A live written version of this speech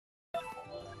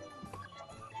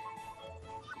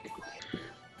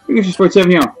Thank you for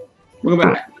Shiverian.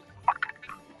 Welcome back.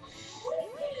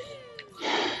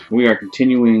 We are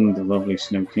continuing the lovely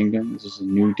Snow Kingdom. This is a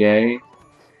new day.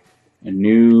 A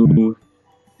new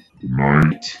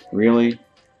night. Really?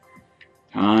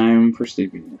 Time for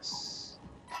sleepiness.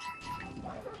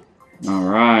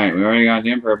 Alright, we already got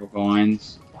them purple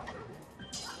coins.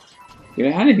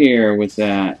 Get out of here with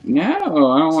that. No,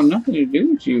 I don't want nothing to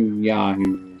do with you,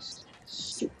 yahoos.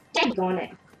 Take on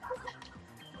it.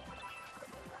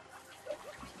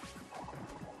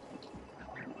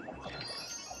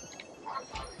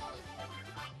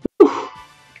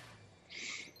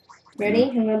 Ready?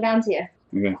 I'm gonna bounce you.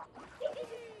 Okay.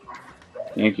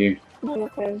 Thank you.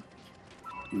 Okay.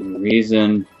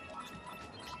 Reason.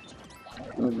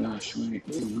 Oh gosh, wait,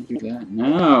 don't do that.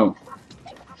 No!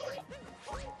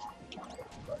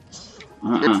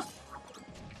 What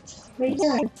are you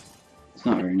doing? It's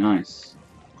not very nice.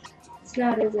 It's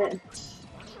not, is it?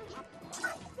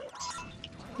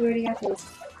 We already got this.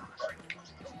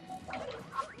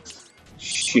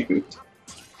 Shoot.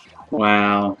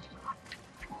 Wow.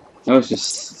 That was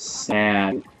just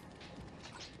sad.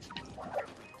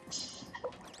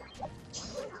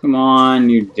 Come on,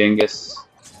 you dingus.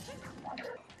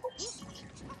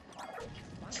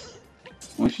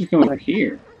 Why don't you come over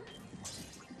here?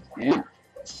 Yeah.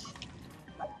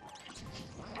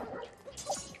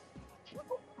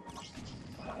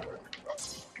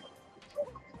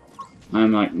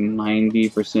 I'm like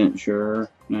 90% sure,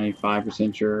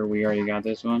 95% sure we already got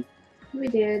this one. We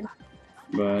did.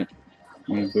 But,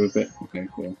 I'm gonna boop it. Okay,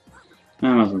 cool. I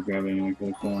might as well grab it anyway for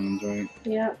the coins, right?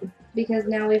 Yep. Because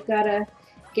now we've gotta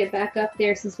get back up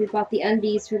there since we bought the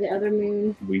undies for the other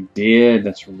moon. We did,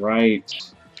 that's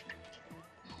right.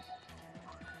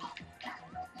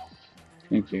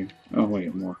 Thank you. Oh,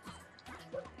 wait, more.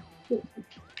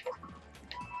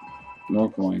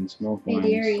 More coins, more coins.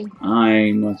 Hey, dearie.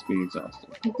 I must be exhausted.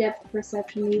 Depth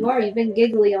perception. You are. You've been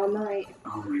giggly all night.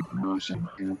 Oh my gosh, I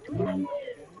can't.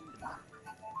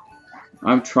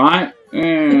 I'm trying.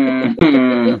 I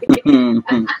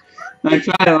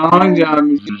tried a long job.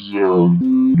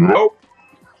 Nope.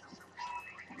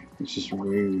 It's just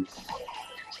rude.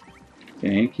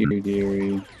 Thank you,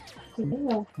 dearie. You're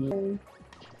welcome.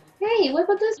 Hey, what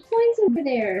about those coins over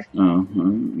there? Oh,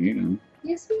 you know.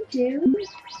 Yes, we do.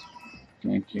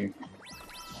 Thank you.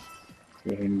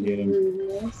 Go ahead and get them.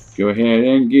 Rudeness. Go ahead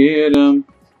and get them.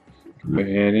 Go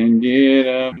ahead and get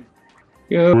them.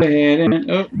 Go ahead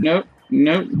and. Oh, nope.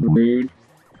 Nope. Rude.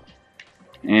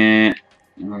 And.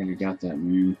 I already got that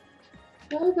moon.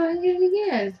 Oh, go ahead and get it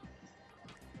again.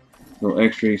 Little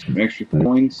extra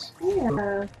coins.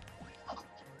 Yeah.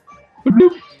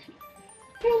 Boop.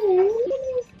 Hey.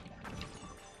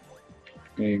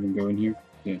 Can I even go in here?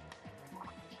 Yeah.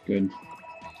 Good.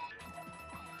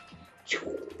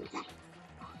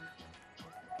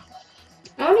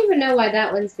 I don't even know why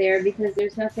that one's there because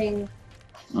there's nothing.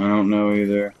 I don't know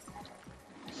either.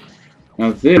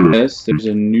 Now there's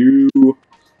a new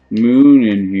moon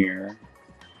in here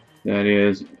that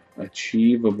is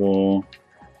achievable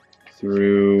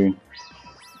through.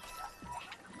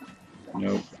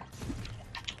 Nope.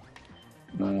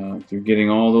 Through getting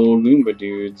all the little Goomba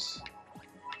dudes.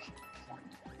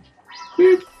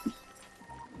 Boop.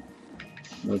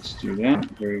 Let's do that.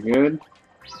 Very good.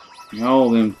 All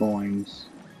them coins.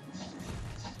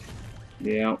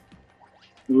 Yep.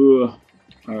 Ugh.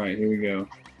 Alright, here we go.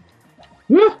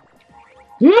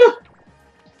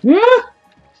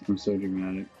 I'm so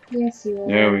dramatic. Yes, you are.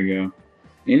 There we go.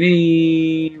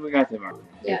 We got them already.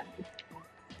 Yeah.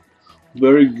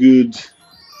 Very good.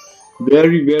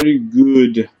 Very, very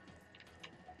good.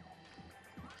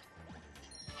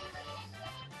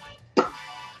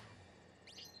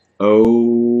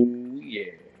 Oh,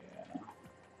 yeah.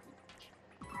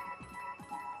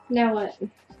 Now what?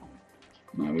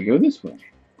 Now we go this way.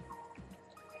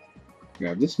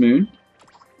 Grab this moon.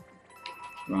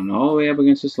 Run all the way up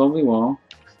against this lovely wall.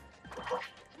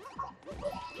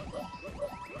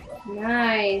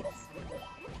 Nice.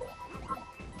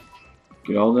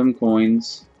 Get all them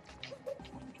coins.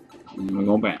 And then we're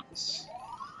gonna bounce.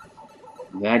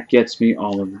 That gets me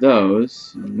all of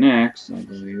those. And next, I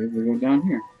believe we go down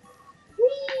here.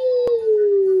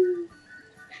 Whee!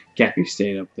 Cappy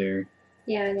stayed up there.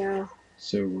 Yeah, I know.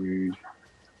 So rude.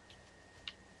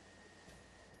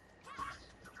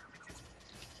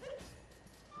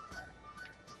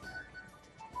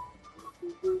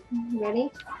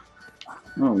 Ready?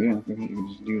 Oh yeah, I think you can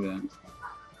just do that.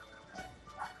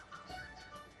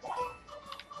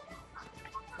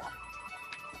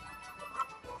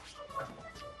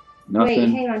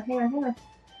 Nothing. Wait, hang on.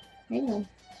 Hang on.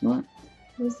 What?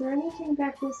 Was there anything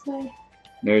back this way?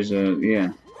 There's a,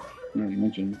 yeah. Now you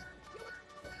mentioned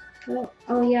it.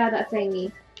 Oh yeah, that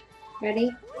thingy.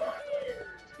 Ready?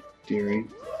 Dearie,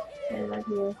 I love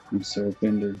you. I'm so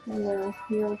offended. I know.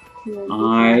 You'll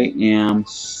I am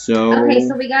so... Okay,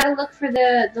 so we gotta look for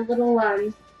the little,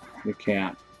 The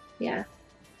cat. yeah.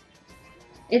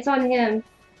 It's on him.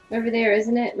 Over there,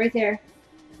 isn't it? Right there.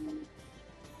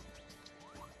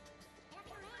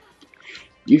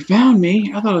 You found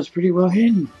me? I thought it was pretty well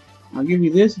hidden. I'll give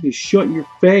you this if you shut your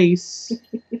face.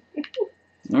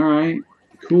 Alright.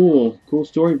 Cool. Cool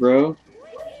story, bro.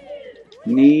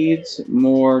 Needs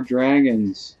more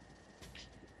dragons.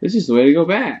 This is the way to go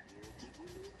back.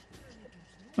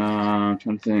 I'm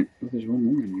trying to think. Oh, there's one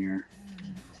more in here.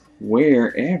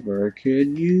 Wherever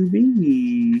could you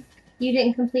be? You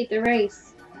didn't complete the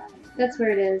race. That's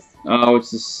where it is. Oh,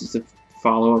 it's the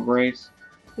follow-up race?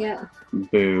 Yeah.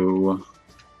 Boo.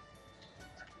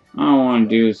 I don't want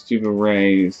to do a stupid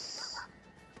race.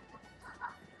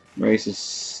 Race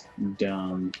is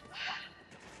dumb.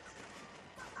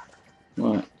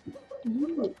 What?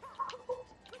 Ooh.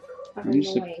 I'm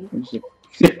just Annoying.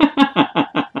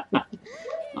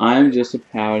 I'm just a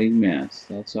pouty mess,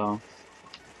 that's all.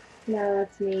 No,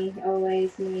 that's me.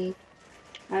 Always me.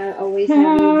 I always have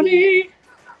you Pouty!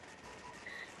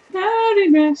 Pouty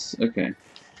mess! Okay.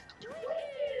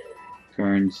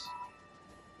 Kerns.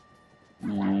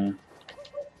 Yeah,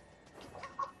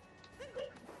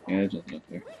 there's nothing up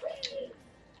there.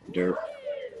 Dirt.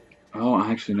 Oh,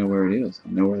 I actually know where it is. I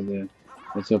know where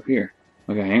it's up here.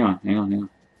 Okay, hang on.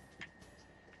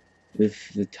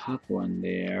 With the top one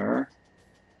there,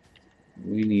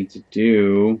 we need to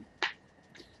do...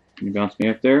 Can you bounce me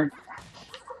up there?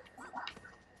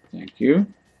 Thank you.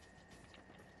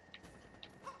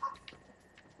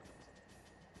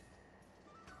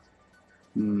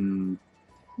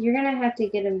 You're gonna have to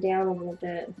get him down a little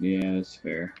bit. Yeah, that's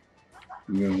fair.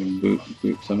 I'm going to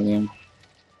boot some of them.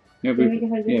 Yeah, boot it.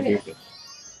 Yeah, boot it.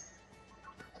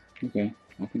 Okay,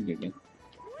 I can do that.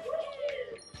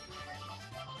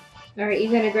 Alright,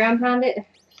 you gonna ground pound it?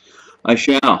 I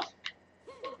shall.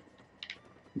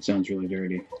 It sounds really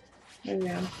dirty. I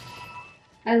know.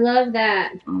 I love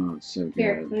that. Oh, it's so good.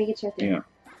 Here, let me get you up there. Yeah.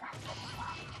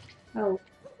 Oh,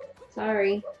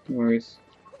 sorry. No worries.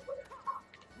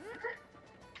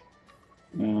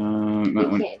 You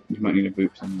might need to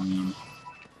boot some of them.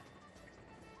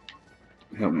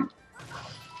 Help me.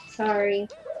 Sorry.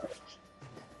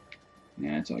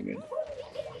 Yeah, it's all good.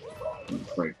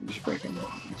 Just break them.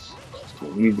 It's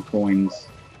cool. We need the coins.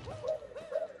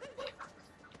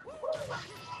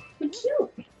 But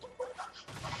cute.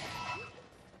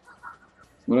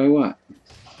 What?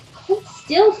 Hold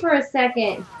still for a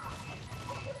second.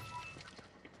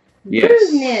 Yes.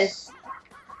 Rudeness.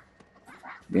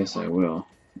 Yes, I will.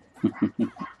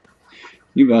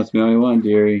 You bounce me all you want,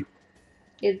 dearie.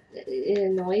 It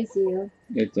annoys you.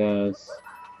 It does.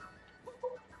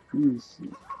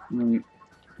 What?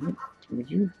 Would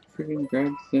you freaking grab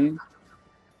the thing?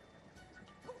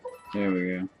 There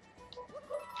we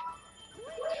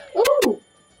go. Ooh!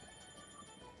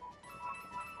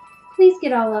 Please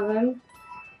get all of them.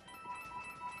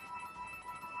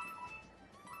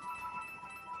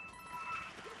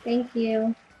 Thank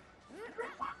you.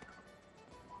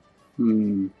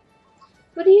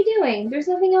 What are you doing? There's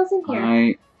nothing else in here.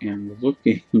 I am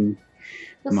looking.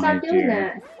 Well, stop doing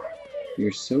that.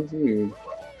 You're so rude.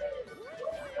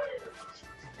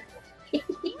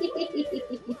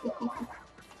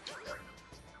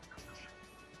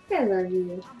 I love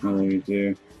you. I love you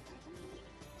too.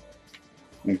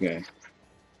 Okay.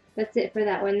 That's it for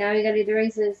that one. Now we gotta do the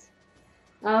races.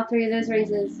 All three of those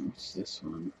races. What's this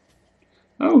one?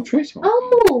 Oh, Trace Walking.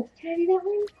 Oh! Can I do that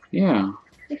one? Yeah.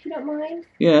 If you don't mind.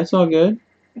 Yeah, that's all good.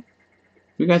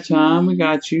 We got time. We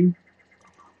got you.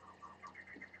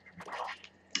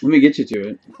 Let me get you to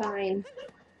it. Fine.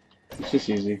 It's just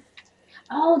easy.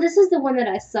 Oh, this is the one that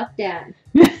I sucked at.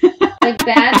 Like,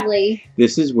 badly.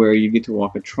 This is where you get to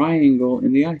walk a triangle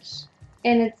in the ice.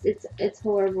 And it's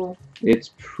horrible.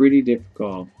 It's pretty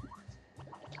difficult.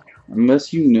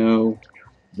 Unless you know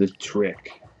the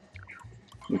trick,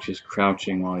 which is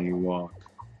crouching while you walk.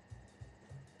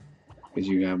 Because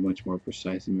you have much more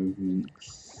precise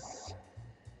movements.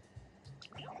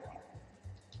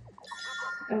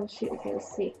 Oh, shoot. Okay,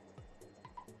 let's see.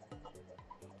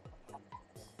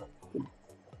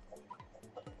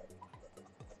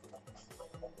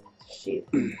 Shoot.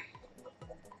 I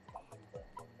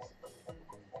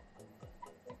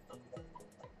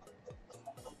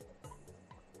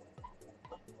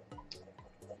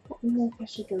don't know if I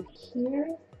should go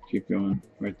here. Keep going.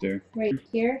 Right there. Right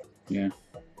here? Yeah.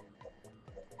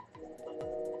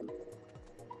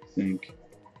 Think.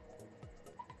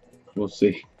 We'll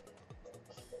see.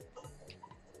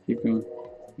 Keep going.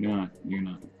 You're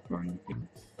not far enough.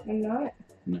 I'm not.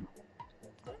 No.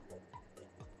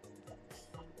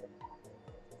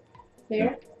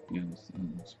 There? Yeah, that's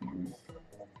about right.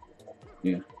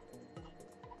 Yeah.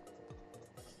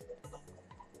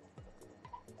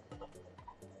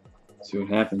 See what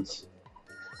happens.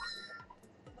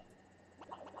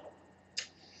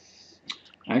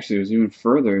 Actually, it was even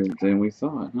further than we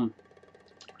thought, huh?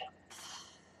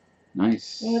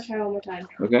 Nice. I'm gonna try one more time.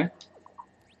 Okay.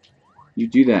 You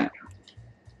do that.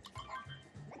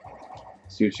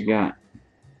 See what you got.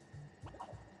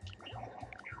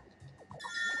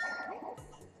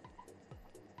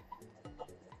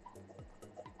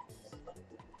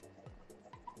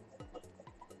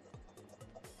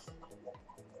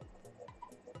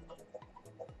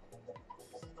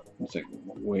 It's like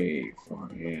way far.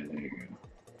 Yeah, there you go.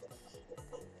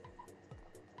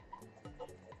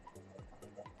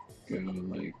 Go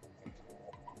like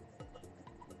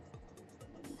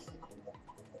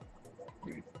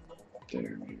right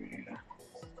there, maybe.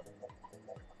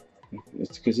 Yeah.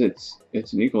 It's because it's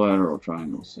an equilateral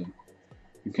triangle, so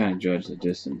you kind of judge the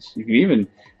distance. You can even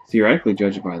theoretically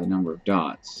judge it by the number of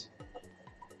dots.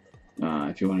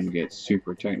 If you wanted to get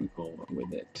super technical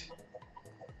with it.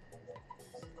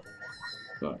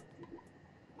 But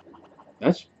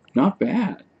that's not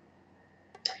bad.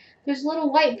 There's a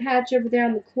little white patch over there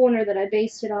on the corner that I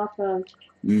based it off of.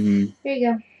 Mm-hmm. There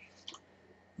you go.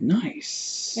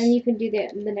 Nice. And you can do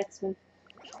the next one.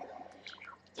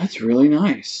 That's really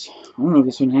nice. I don't know if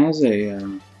this one has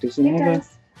a. Does it have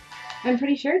does. I'm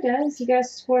pretty sure it does. You got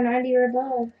score 90 or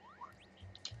above.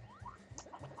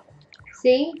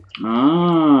 See?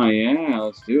 Ah, yeah.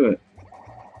 Let's do it.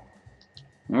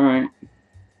 All right.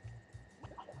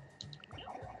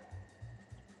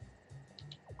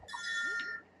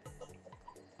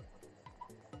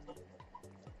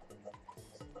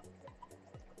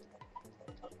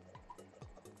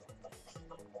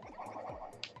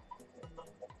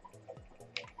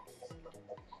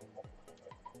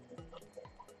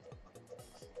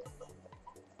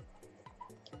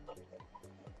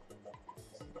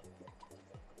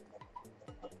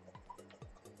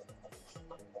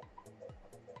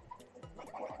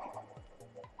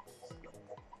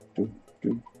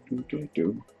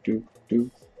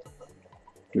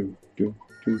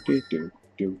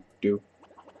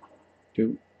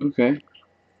 Okay.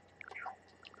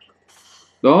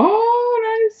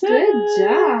 Oh, nice. Good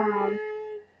job.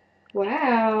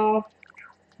 Wow.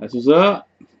 That's what's up.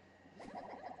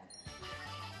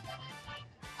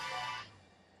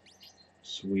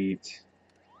 Sweet.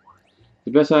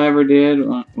 The best I ever did,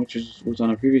 which was on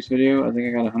a previous video, I think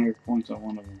I got 100 points on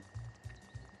one of them.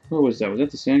 What was that? Was that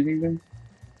the Sand Kingdom?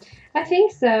 I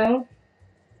think so.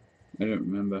 I don't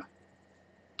remember.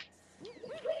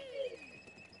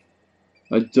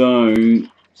 I don't.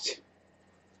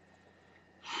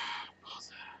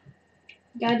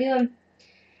 Gotta do them.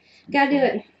 Gotta do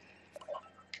it.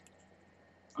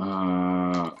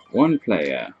 One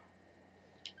player.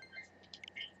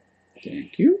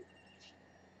 Thank you.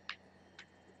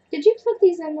 Did you plug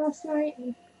these in last night?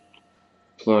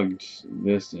 Plugged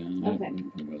this in. Okay. I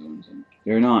didn't plug those ones in.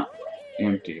 They're not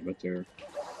empty, but they're.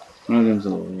 One of them's a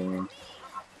little lower.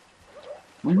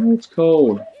 I know it's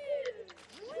cold.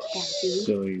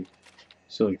 Cappy.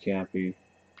 Silly Cappy.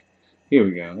 Here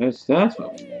we go. That's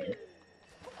what we need.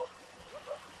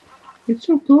 It's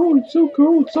so cold. It's so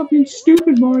cold. Stop being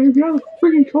stupid, Mario. Get out of the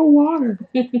freaking cold water.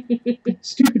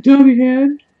 Stupid dummy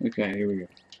head. Okay, here we go.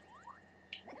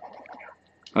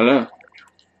 Hello.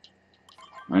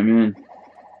 I'm in.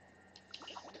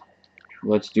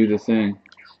 Let's do the thing.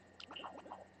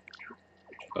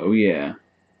 Oh yeah.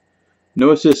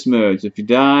 No assist modes. If you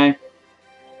die,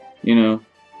 you know,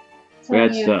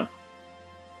 bad stuff.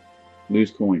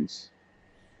 Lose coins.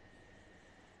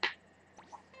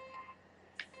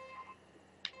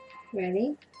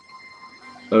 Ready?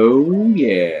 Oh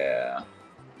yeah.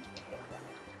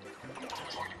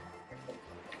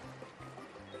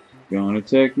 Gonna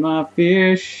take my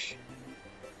fish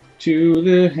to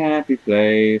the happy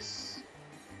place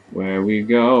where we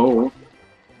go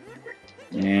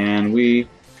and we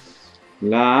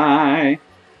lie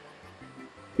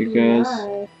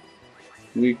because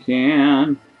we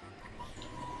can.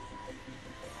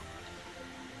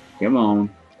 Come on.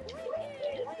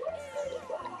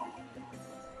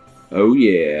 Oh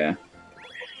yeah.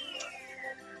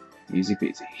 Easy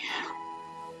peasy.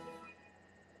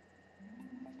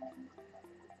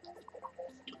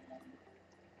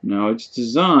 Now it's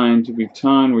designed to be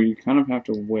timed where you kind of have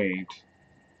to wait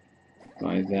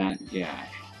by that guy.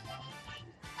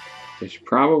 There's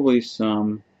probably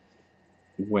some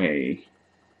way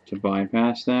to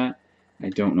bypass that. I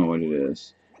don't know what it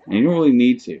is. And you don't really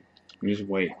need to. You just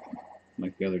wait,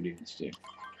 like the other dudes do.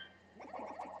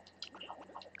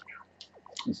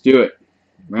 Let's do it.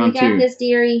 Round 2. You got this,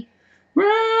 dearie.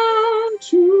 Round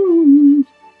 2.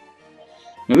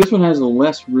 Now this one has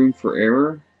less room for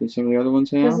error than some of the other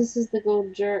ones have. Because this is the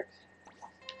gold jerk.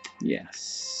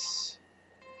 Yes.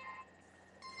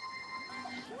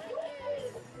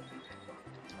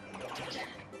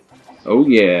 Oh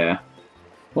yeah.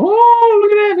 Oh,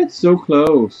 look at that! It's so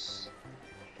close.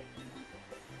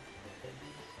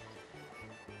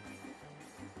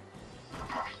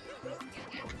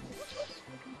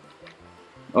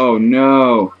 Oh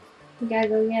no. You gotta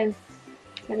go again.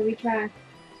 Gotta retry.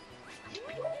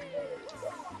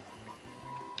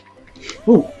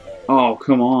 Oh, oh,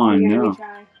 come on, You gotta no.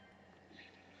 retry.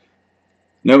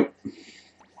 Nope.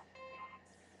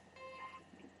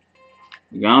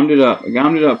 I gommed it up. I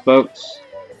gommed it up, folks.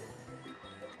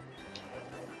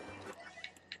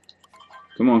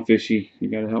 Come on, Fishy. You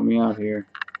gotta help me out here.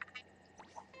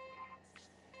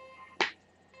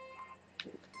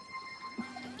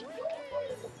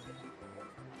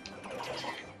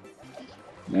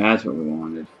 That's what we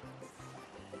wanted.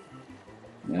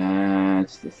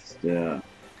 That's the stuff.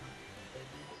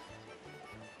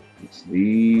 It's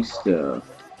the stuff.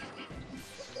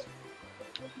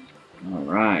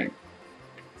 Alright.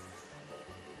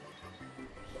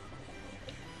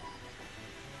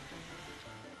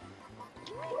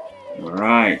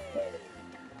 Alright.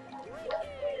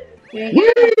 There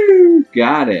you go. Woo!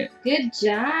 Got it. Good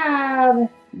job.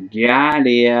 Got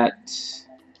it.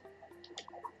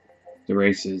 The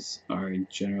races are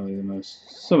generally the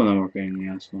most. Some of them are pain in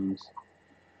the ass ones.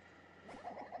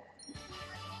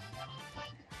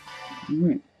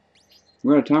 Alright.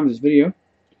 We're out of time with this video.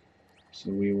 So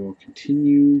we will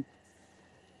continue.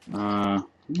 How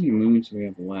many moons do we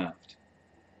have left?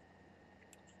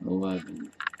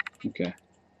 11. Okay.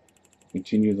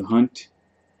 Continue the hunt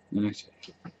the next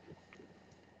video.